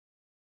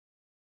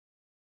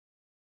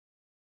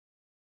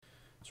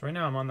So right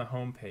now I'm on the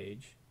home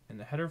page, and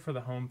the header for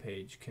the home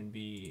page can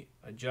be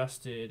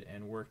adjusted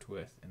and worked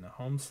with in the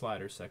home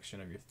slider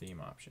section of your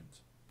theme options.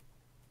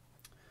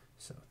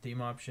 So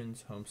theme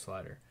options, home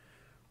slider.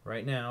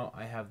 Right now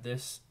I have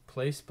this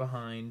place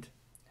behind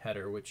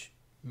header, which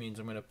means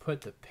I'm going to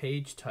put the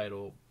page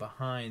title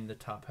behind the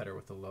top header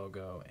with the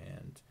logo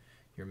and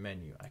your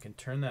menu. I can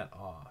turn that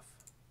off.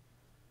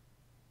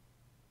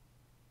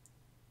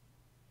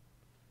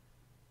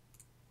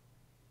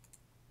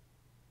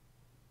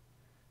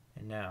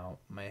 And now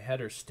my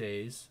header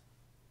stays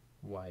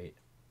white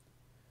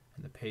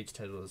and the page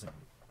title doesn't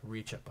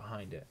reach up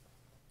behind it.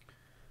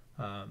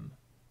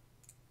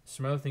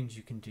 Some other things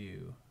you can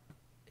do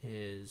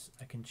is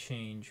I can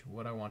change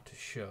what I want to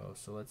show.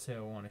 So let's say I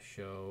want to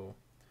show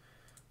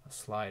a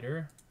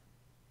slider.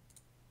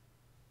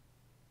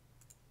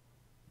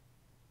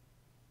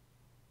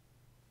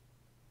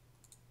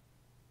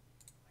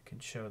 I can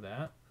show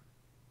that,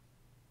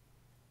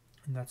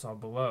 and that's all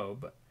below,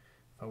 but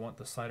if I want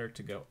the slider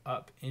to go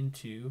up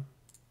into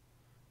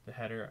the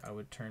header, I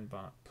would turn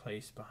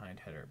place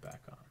behind header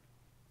back on.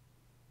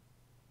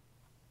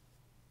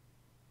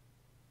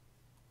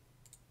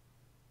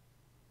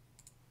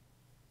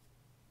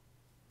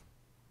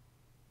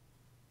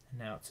 And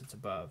now it sits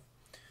above.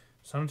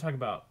 So I'm going to talk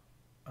about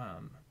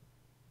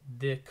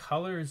the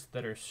colors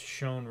that are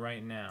shown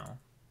right now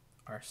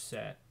are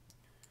set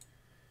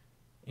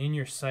in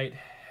your site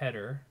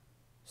header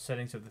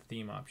settings of the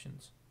theme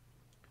options.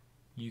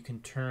 You can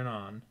turn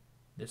on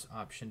this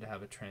option to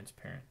have a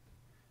transparent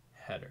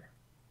header.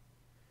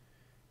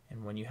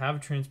 And when you have a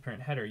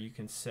transparent header, you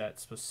can set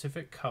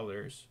specific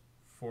colors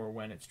for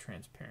when it's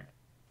transparent,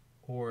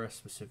 or a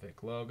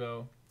specific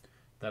logo.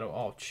 That'll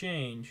all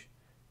change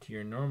to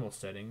your normal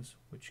settings,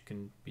 which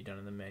can be done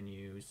in the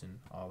menus and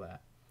all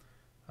that,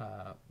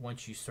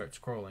 once you start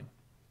scrolling.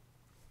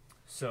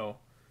 So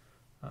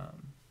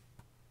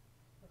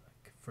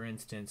for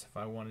instance, if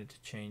I wanted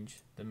to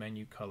change the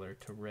menu color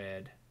to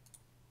red,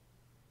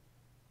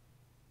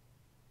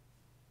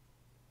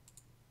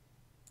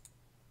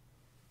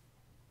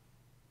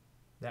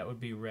 that would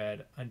be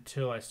red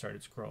until I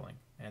started scrolling,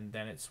 and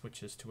then it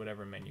switches to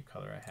whatever menu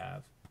color I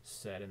have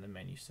set in the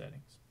menu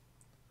settings.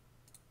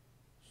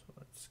 So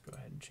let's go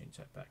ahead and change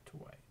that back to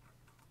white.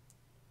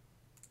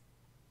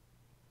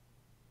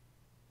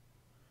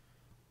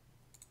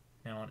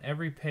 Now on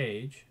every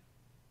page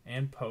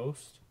and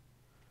post,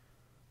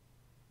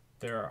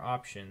 there are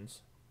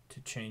options to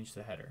change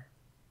the header.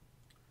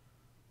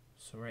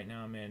 So right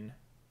now I'm in,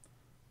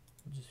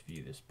 we'll just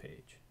view this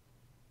page.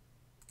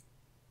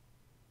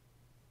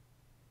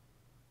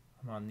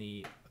 I'm on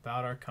the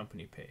About Our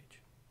Company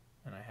page,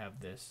 and I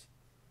have this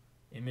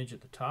image at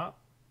the top,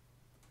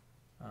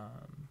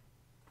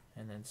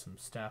 and then some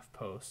staff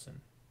posts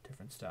and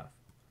different stuff.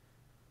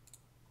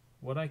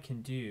 What I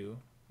can do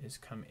is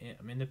come in,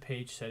 I'm in the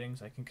page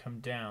settings, I can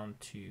come down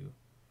to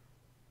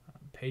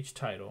page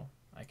title.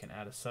 I can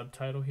add a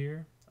subtitle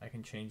here. I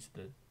can change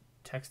the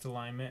text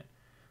alignment.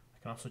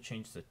 I can also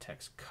change the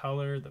text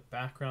color, the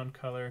background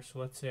color. So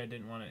let's say I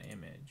didn't want an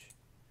image,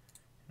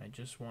 and I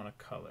just want a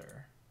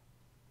color.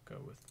 Go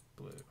with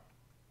blue.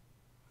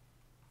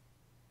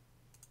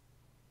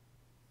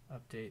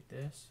 Update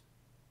this.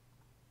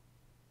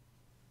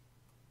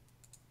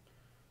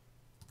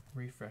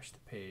 Refresh the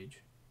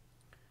page,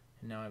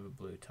 and now I have a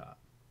blue top.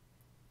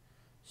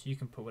 So you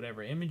can put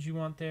whatever image you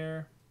want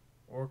there,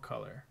 or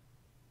color.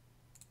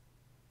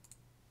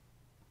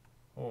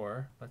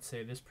 Or let's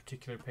say this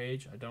particular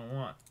page I don't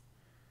want.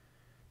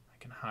 I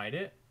can hide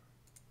it.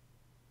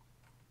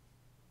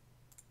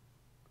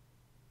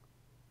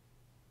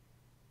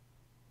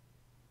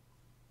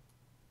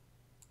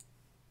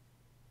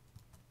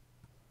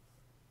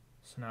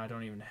 So now I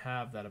don't even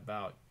have that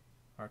About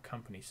Our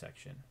Company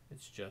section.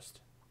 It's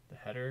just the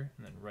header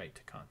and then right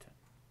to content.